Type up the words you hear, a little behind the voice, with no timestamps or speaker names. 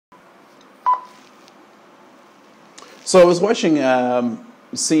So I was watching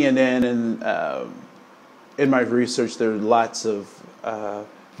CNN, and in my research, there are lots of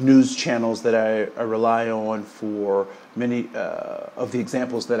news channels that I rely on for many of the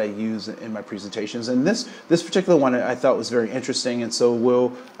examples that I use in my presentations. And this particular one I thought was very interesting, and so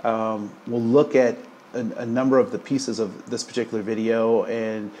we'll look at a number of the pieces of this particular video,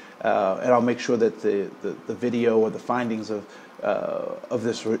 and I'll make sure that the video or the findings of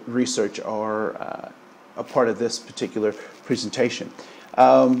this research are a part of this particular presentation.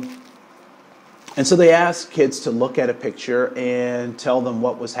 And so they asked kids to look at a picture and tell them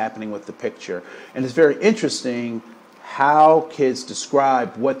what was happening with the picture. And it's very interesting how kids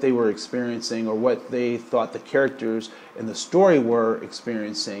described what they were experiencing or what they thought the characters in the story were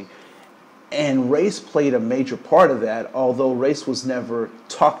experiencing. And race played a major part of that, although race was never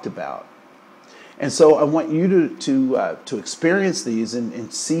talked about. And so I want you to experience these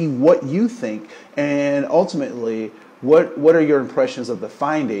and see what you think, and ultimately, what are your impressions of the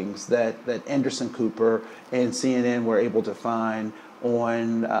findings that Anderson Cooper and CNN were able to find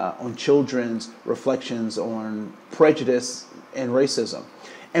on children's reflections on prejudice and racism?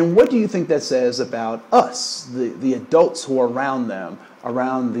 And what do you think that says about us, the adults who are around them,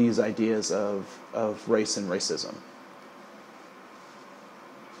 around these ideas of race and racism?